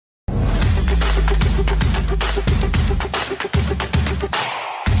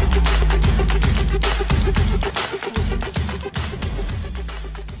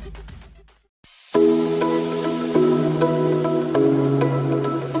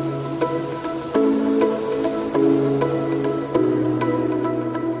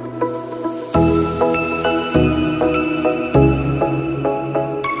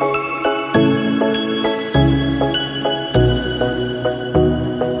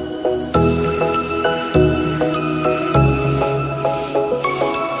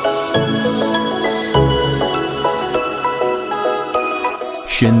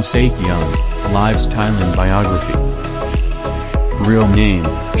Shin Se Kyung, Lifestyle and Biography. Real name,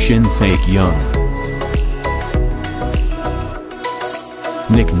 Shin Se Kyung.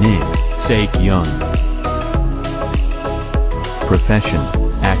 Nickname, Se Kyung. Profession,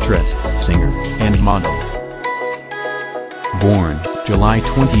 actress, singer, and model. Born, July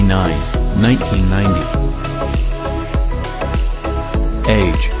 29, 1990.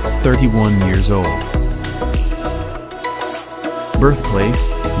 Age, 31 years old.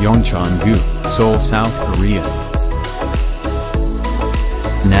 Birthplace, Yongchon-gu, Seoul, South Korea.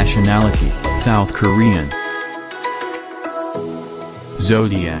 Nationality, South Korean.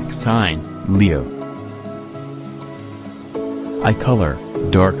 Zodiac sign, Leo. Eye color,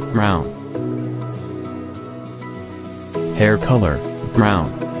 dark brown. Hair color,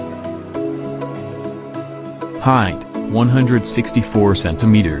 brown. Height, 164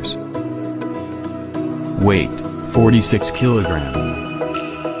 centimeters. Weight, 46 kilograms.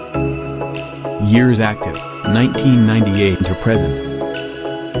 Years active, 1998 to present.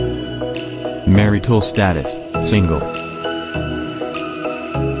 Marital status, single.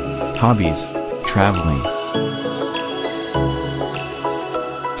 Hobbies, traveling.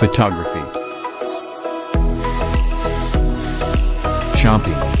 Photography.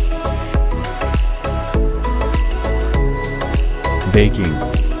 Shopping. Baking.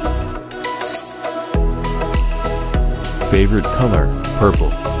 Favorite color,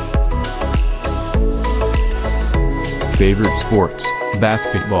 purple. Favorite sports,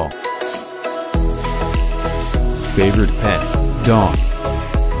 basketball. Favorite pet, dog.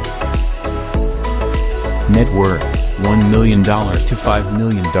 Net worth, $1 million to $5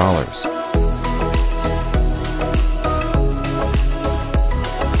 million.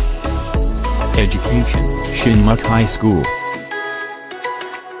 Education, Shinmuk High School.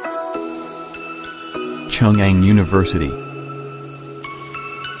 Chungang University.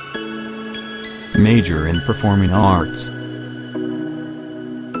 Major in Performing Arts.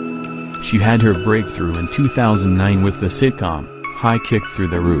 She had her breakthrough in 2009 with the sitcom, Hyuk Through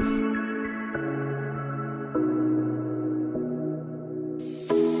the Roof.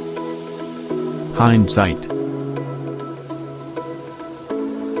 Hindsight.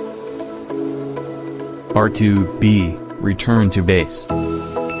 R2B, Return to Base.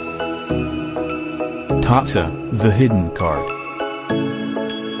 Tazza, The Hidden Card.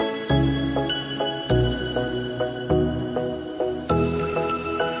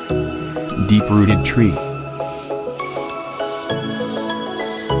 Deep-rooted tree.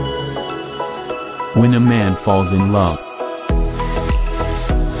 When a man falls in love.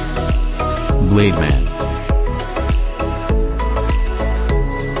 Blade Man.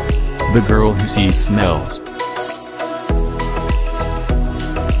 The girl who sees smells.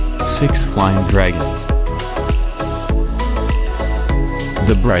 6 flying dragons.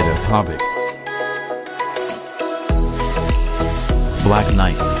 The Bride of Hobbit. Black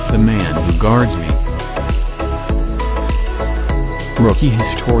Knight, The Man Who Guards Me. Rookie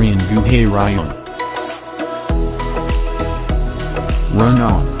historian hae-ryung. Run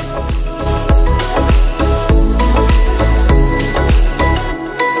On.